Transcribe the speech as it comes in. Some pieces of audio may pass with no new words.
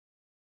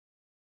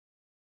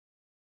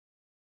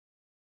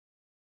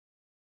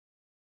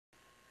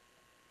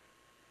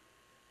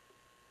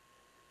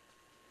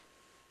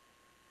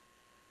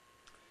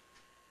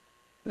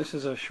This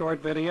is a short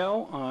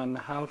video on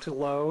how to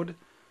load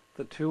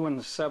the 2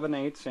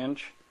 7/8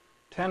 inch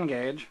 10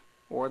 gauge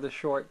or the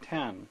short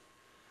 10.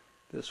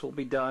 This will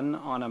be done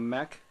on a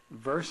mech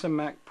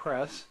VersaMech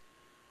press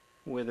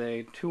with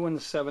a 2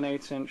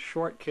 7/8 inch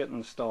short kit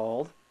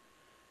installed.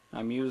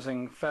 I'm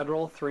using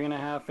Federal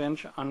 3.5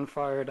 inch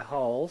unfired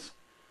hulls,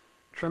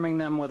 trimming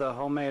them with a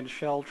homemade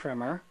shell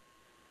trimmer.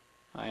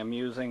 I am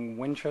using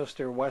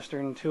Winchester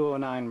Western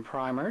 209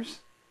 primers,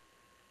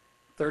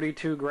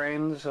 32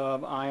 grains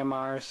of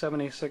IMR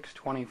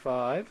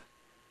 7625,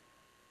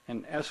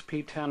 an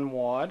SP10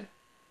 wad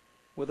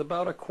with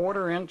about a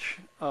 1/4 inch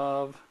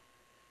of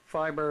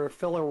fiber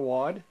filler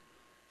wad,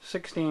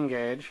 16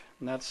 gauge,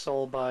 and that's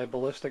sold by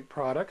Ballistic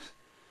Products,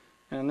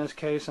 and in this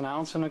case 1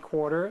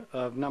 1/4 ounce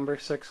of number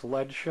 6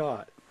 lead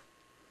shot.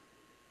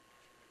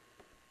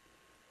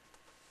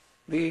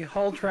 The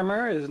hull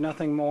trimmer is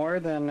nothing more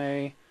than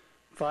a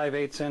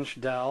 5/8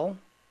 inch dowel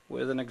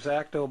with an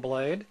X-Acto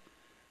blade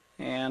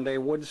and a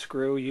wood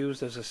screw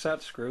used as a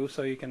set screw,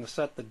 so you can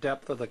set the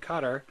depth of the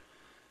cutter,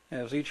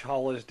 as each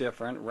hull is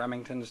different.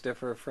 Remingtons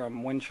differ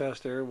from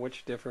Winchester,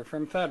 which differ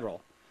from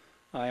Federal.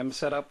 I am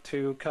set up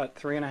to cut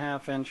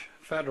 3.5 inch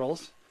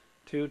Federals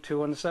to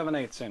 2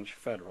 7/8 inch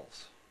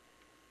Federals.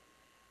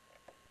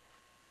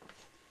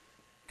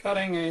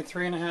 Cutting a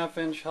 3.5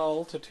 inch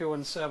hull to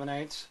 2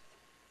 7/8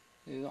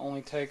 it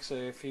only takes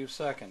a few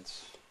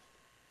seconds.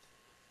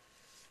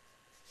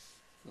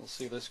 You'll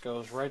see this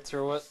goes right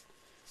through it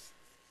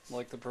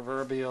like the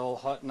proverbial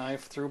hot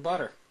knife through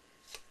butter.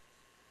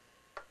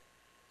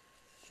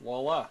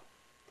 Voila!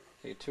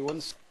 A 2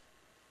 and.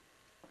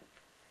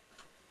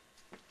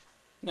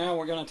 Now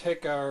we're going to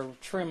take our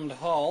trimmed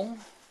hull,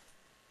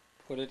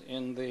 put it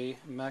in the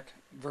mech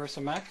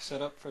VersaMech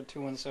set up for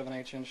 2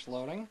 7/8 inch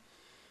loading.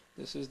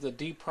 This is the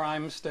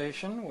D-prime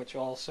station, which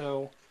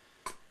also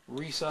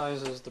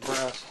resizes the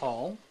brass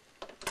hull.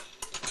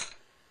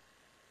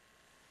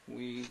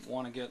 We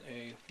want to get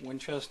a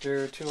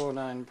Winchester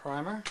 209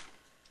 primer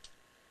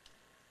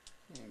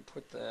and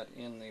put that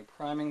in the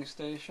priming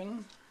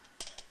station,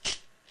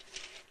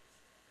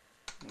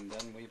 and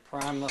then we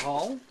prime the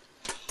hull.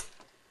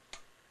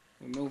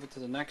 We move it to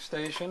the next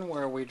station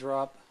where we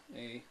drop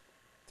a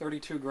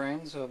 32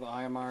 grains of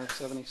IMR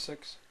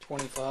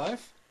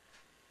 7625.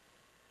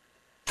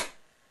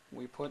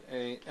 We put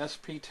a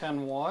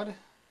SP10 wad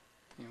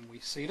and we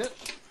seat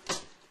it.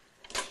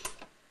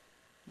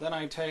 Then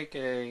I take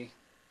a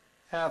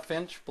 1/2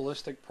 inch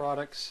Ballistic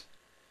Products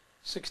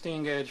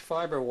 16 gauge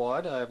fiber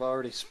wad. I've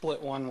already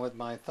split one with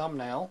my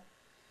thumbnail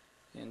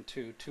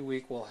into 2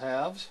 equal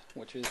halves,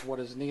 which is what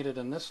is needed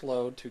in this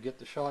load to get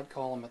the shot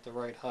column at the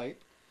right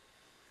height.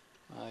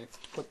 I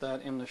put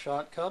that in the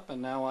shot cup, and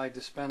now I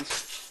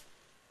dispense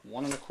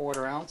 1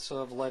 1/4 ounce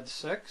of lead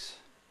 6,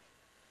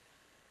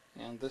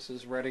 and this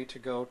is ready to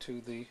go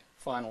to the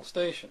final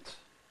stations.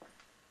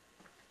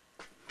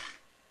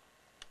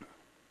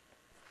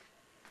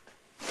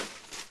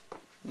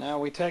 Now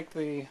we take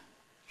the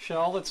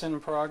shell that's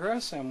in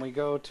progress and we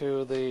go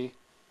to the,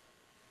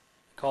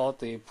 call it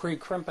the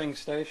pre-crimping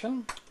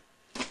station.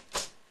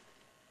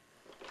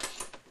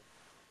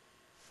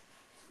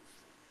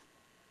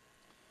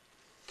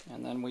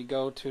 And then we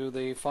go to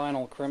the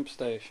final crimp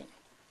station.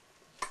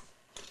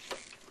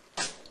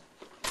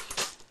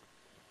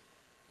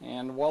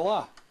 And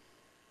voila!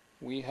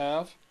 We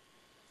have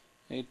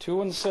a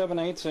 2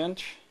 7/8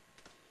 inch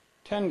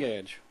 10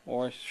 gauge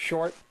or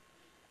short.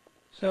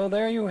 So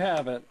there you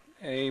have it,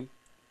 a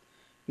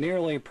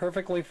nearly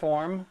perfectly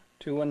formed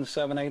 2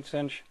 7/8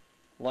 inch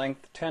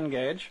length 10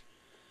 gauge.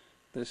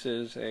 This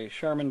is a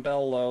Sherman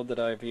Bell load that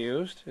I've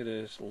used. It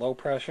is low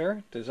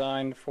pressure,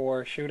 designed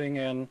for shooting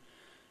in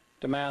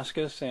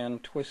Damascus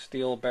and twist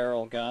steel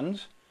barrel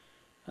guns.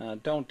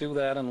 Don't do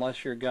that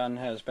unless your gun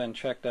has been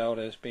checked out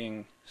as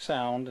being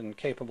sound and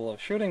capable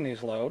of shooting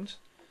these loads.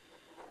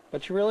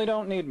 But you really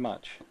don't need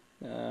much.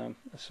 A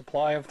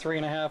supply of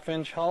 3.5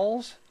 inch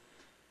hulls,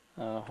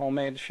 a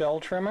homemade shell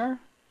trimmer,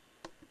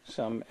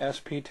 some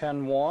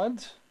SP10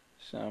 wads,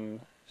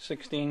 some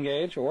 16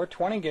 gauge or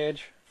 20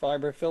 gauge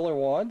fiber filler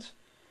wads,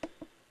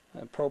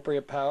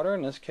 appropriate powder,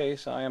 in this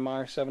case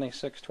IMR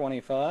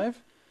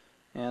 7625,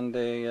 and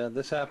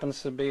this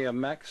happens to be a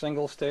mech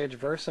single stage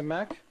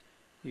VersaMech.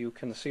 You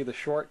can see the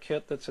short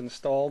kit that's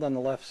installed on the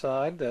left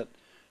side that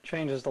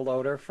changes the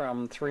loader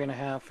from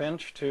 3.5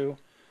 inch to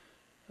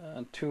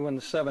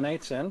 2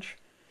 7/8 inch.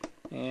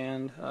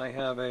 And I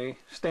have a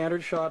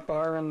standard shot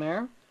bar in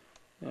there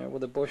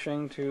with a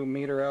bushing to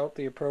meter out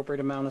the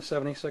appropriate amount of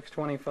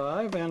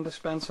 7625 and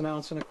dispense 1 1/4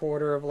 ounce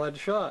of lead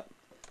shot.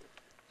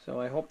 So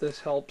I hope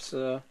this helps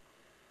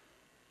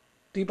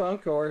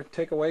debunk or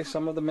take away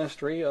some of the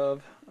mystery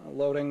of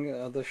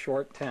loading the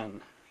short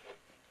 10.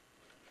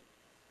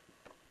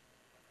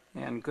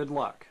 And good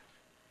luck.